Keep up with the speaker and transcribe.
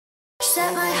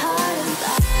set my heart on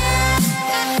fire.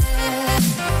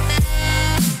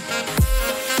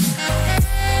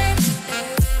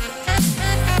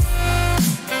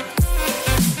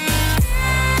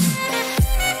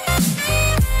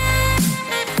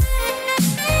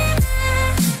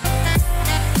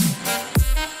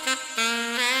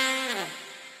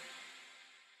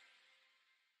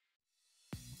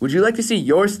 Would you like to see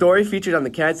your story featured on the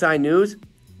Cat's Eye News?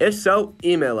 If so,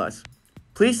 email us.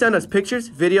 Please send us pictures,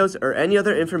 videos, or any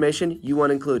other information you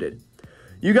want included.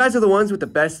 You guys are the ones with the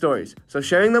best stories, so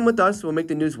sharing them with us will make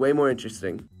the news way more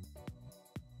interesting.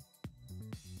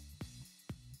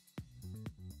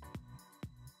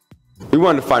 We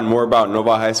wanted to find more about Novi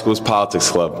High School's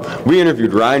Politics Club. We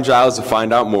interviewed Ryan Giles to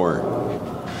find out more.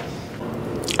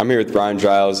 I'm here with Ryan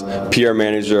Giles, PR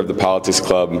manager of the Politics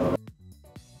Club.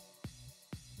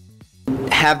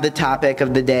 Have the topic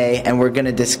of the day, and we're going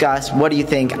to discuss what do you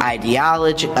think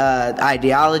ideologies,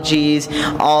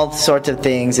 all sorts of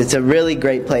things. It's a really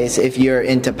great place if you're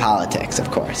into politics,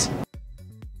 of course.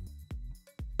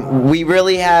 We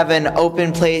really have an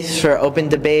open place for open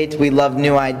debate. We love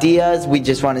new ideas. We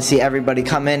just want to see everybody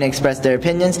come in, express their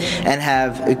opinions, and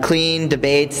have clean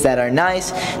debates that are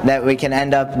nice, that we can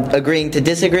end up agreeing to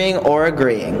disagreeing or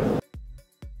agreeing.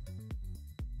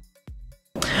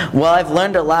 Well, I've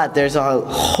learned a lot. There's a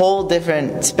whole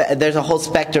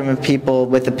spectrum of people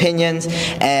with opinions,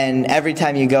 and every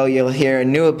time you go, you'll hear a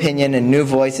new opinion, a new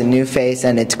voice, a new face,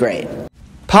 and it's great.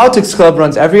 Politics Club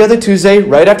runs every other Tuesday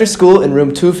right after school in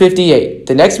room 258.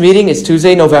 The next meeting is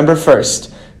Tuesday, November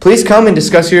 1st. Please come and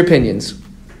discuss your opinions.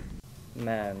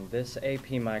 Man, this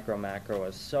AP Micro Macro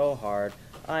is so hard.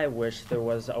 I wish there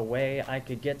was a way I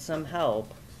could get some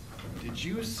help. Did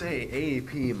you say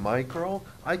AAP Micro?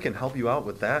 I can help you out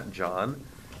with that, John.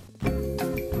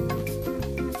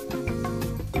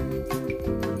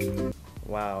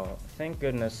 Wow, thank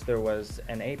goodness there was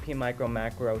an AP Micro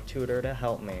Macro tutor to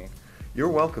help me. You're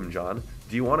welcome, John.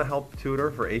 Do you want to help tutor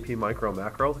for AP Micro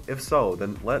Macro? If so,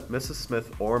 then let Mrs.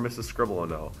 Smith or Mrs. Scribble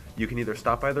know. You can either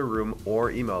stop by their room or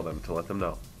email them to let them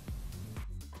know.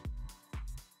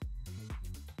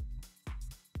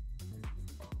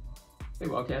 Hey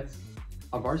Wildcats,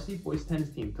 our varsity boys tennis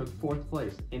team took 4th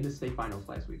place in the state finals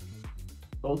last week.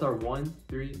 Both our 1,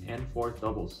 3, and 4th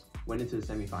doubles went into the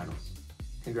semifinals.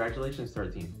 Congratulations to our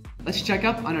team. Let's check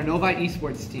up on our Novi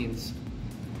esports teams.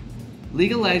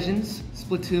 League of Legends,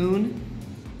 Splatoon,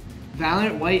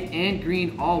 Valorant White and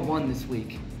Green all won this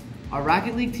week. Our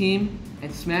Rocket League team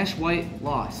and Smash White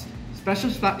lost.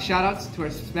 Special shout-outs to our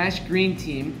Smash Green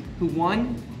team who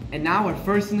won and now are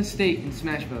first in the state in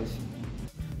Smash Bros.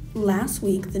 Last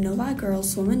week, the Novi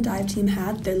girls swim and dive team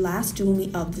had their last dual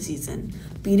meet of the season,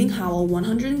 beating Howell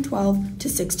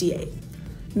 112-68.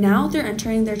 Now they're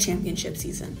entering their championship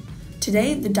season.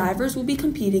 Today, the divers will be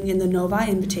competing in the Novi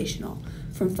Invitational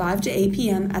from 5 to 8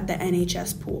 p.m. at the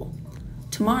NHS pool.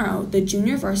 Tomorrow, the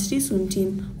junior varsity swim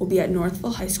team will be at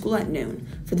Northville High School at noon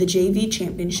for the JV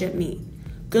championship meet.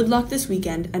 Good luck this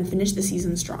weekend and finish the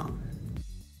season strong.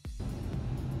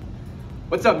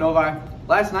 What's up, Novi?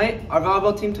 Last night, our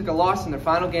volleyball team took a loss in their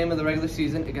final game of the regular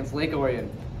season against Lake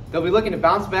Orion. They'll be looking to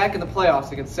bounce back in the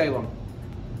playoffs against Salem.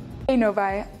 Hey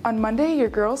Novi, on Monday your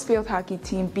girls field hockey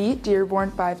team beat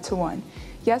Dearborn 5-1.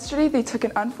 Yesterday they took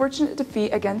an unfortunate defeat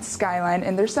against Skyline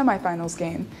in their semifinals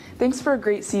game. Thanks for a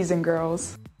great season,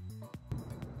 girls.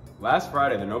 Last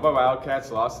Friday, the Novi Wildcats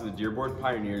lost to the Dearborn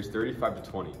Pioneers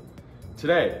 35-20.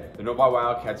 Today, the Novi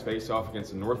Wildcats face off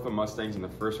against the Northville Mustangs in the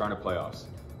first round of playoffs.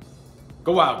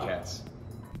 Go Wildcats!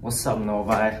 What's up,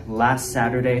 Novi? Last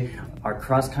Saturday, our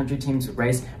cross-country teams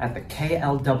raced at the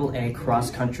KLAA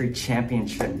Cross-Country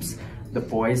Championships. The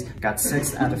boys got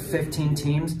 6th out of 15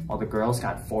 teams, while the girls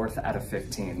got 4th out of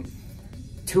 15.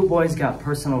 2 boys got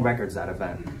personal records that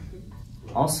event.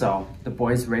 Also, the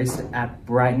boys raced at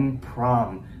Brighton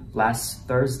Prom last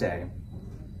Thursday.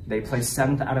 They placed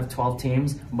 7th out of 12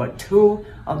 teams, but 2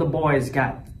 of the boys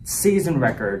got season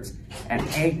records and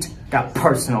 8 got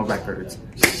personal records.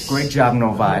 Great job,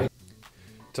 Novi.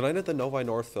 Tonight at the Novi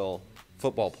Northville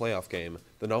football playoff game,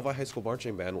 the Novi High School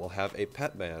Marching Band will have a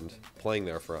pet band playing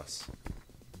there for us.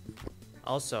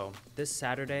 Also, this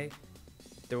Saturday,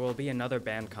 there will be another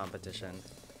band competition.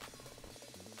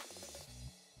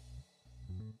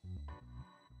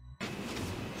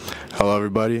 Hello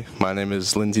everybody, my name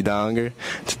is Lindsay Dollinger.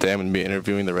 Today I'm going to be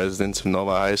interviewing the residents of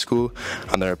Novi High School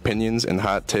on their opinions and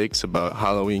hot takes about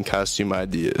Halloween costume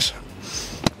ideas.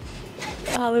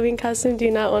 Halloween costume do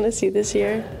you not want to see this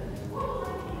year?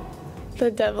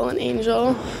 The devil and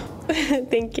angel.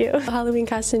 Thank you. Halloween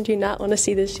costume do you not want to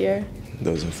see this year?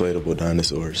 Those inflatable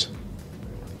dinosaurs.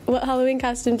 What Halloween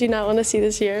costume do you not want to see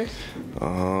this year?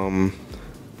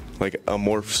 Like a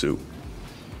morph suit.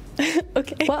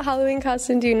 Okay. What Halloween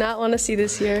costume do you not want to see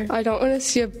this year? I don't want to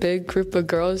see a big group of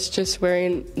girls just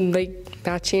wearing like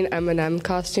matching M&M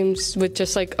costumes with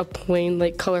just like a plain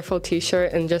like colorful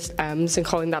t-shirt and just M's and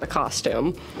calling that a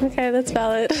costume. Okay, that's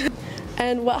valid.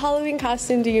 And what Halloween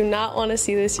costume do you not want to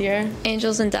see this year?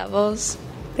 Angels and devils.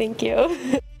 Thank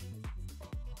you.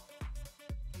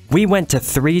 We went to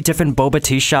 3 different boba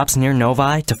tea shops near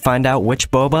Novi to find out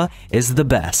which boba is the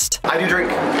best. I do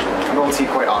drink bubble tea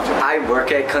quite often. I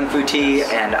work at Kung Fu Tea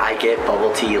and I get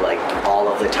bubble tea like all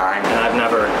of the time. And I've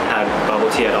never had bubble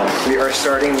tea at all. We are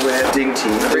starting with Ding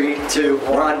Tea. 3, 2,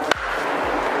 1.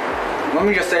 Let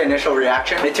me just say initial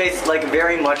reaction. It tastes like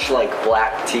very much like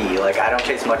black tea. Like I don't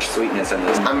taste much sweetness in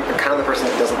this. I'm kind of the person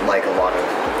that doesn't like a lot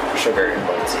of sugar in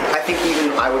bubble tea. I think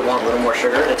even I would want a little more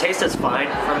sugar. The taste is fine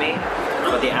for me,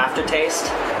 but the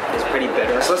aftertaste is pretty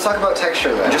bitter. So let's talk about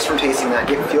texture then. Just from tasting that,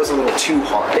 it feels a little too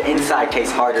hard. The inside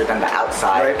tastes harder than the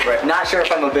outside. Right. Not sure if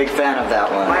I'm a big fan of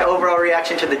that one. My overall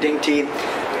reaction to the Ding Tea,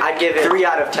 I'd give it 3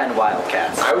 out of 10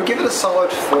 Wildcats. I would give it a solid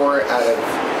 4 out of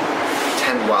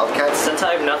 10 Wildcats. Since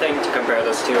I have nothing to compare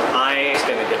this to, I'm just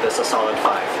gonna give this a solid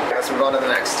 5. Let's move on to the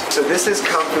next. So this is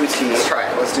Kung Fu Tea. Let's try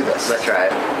it. Let's do this. Let's try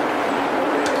it.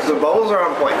 The bubbles are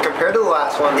on point. Compared to the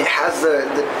last one, it has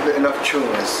the enough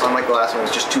chewiness. Unlike the last one,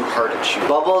 it's just too hard to chew.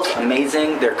 Bubbles,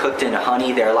 amazing. They're cooked in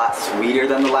honey. They're a lot sweeter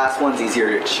than the last ones, easier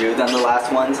to chew than the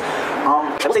last ones.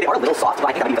 I will say they are a little soft,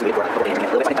 but I think that would be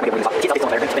it's not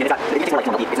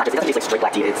just, it doesn't taste like straight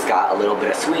black tea. It's got a little bit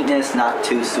of sweetness, not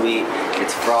too sweet.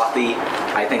 It's frothy.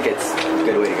 I think it's a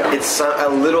good way to go. It's a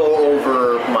little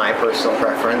over my personal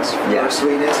preference for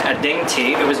sweetness. At Ding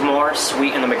Tea, it was more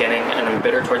sweet in the beginning and then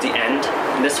bitter towards the end.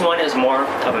 This one is more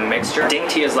of a mixture. Ding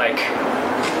Tea is like,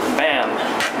 bam,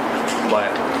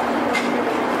 but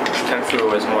Kung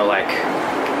Fu is more like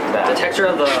that. The texture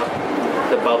of the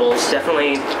bubbles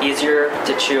definitely easier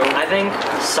to chew. I think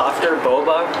softer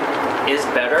boba is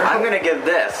better. I'm gonna give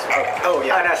this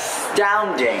an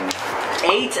astounding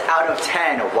 8 out of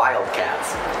 10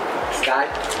 Wildcats. Sky?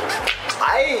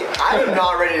 I am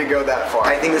not ready to go that far.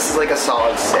 I think this is like a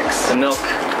solid 6. The milk,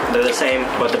 they're the same,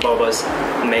 but the bobas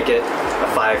make it a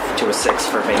 5 to a 6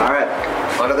 for me. Alright,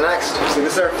 on to the next. So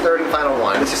this is our third and final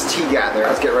one. This is Tea Gather.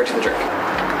 Let's get right to the drink.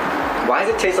 Why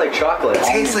does it taste like chocolate? It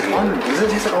tastes like almond. Doesn't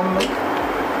it taste like almond milk?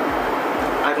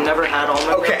 I've never had almond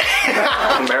milk. Okay.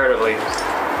 Comparatively,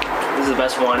 this is the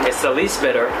best one. It's the least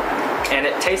bitter, and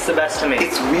it tastes the best to me.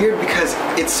 It's weird because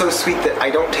it's so sweet that I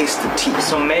don't taste the tea.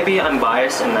 So maybe I'm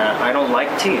biased in that I don't like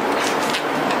tea.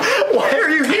 Why are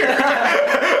you here?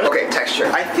 Okay, texture.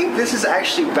 I think this is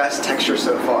actually best texture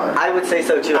so far. I would say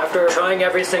so too. After trying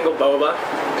every single boba,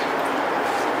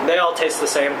 they all taste the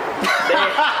same.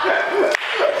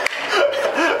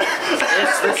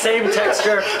 It's the same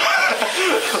texture.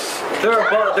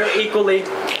 They're equally,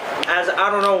 as I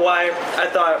don't know why I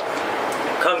thought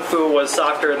Kung Fu was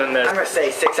softer than this. I'm gonna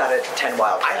say 6 out of 10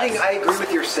 Wildcats. I think I agree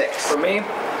with your 6. For me,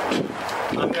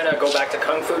 I'm gonna go back to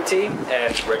Kung Fu Tea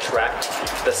and retract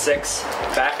the 6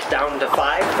 back down to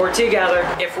 5. For Tea Gather,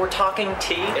 if we're talking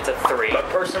tea, it's a 3. But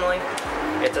personally,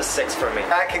 it's a 6 for me.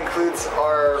 That concludes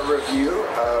our review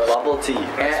of Bubble Tea.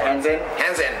 Hands in.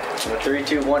 Hands in. 3,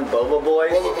 2, 1, Boba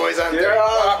Boys. Boba Boys on 3.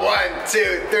 1,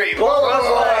 2, 3. Boba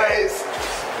Boys.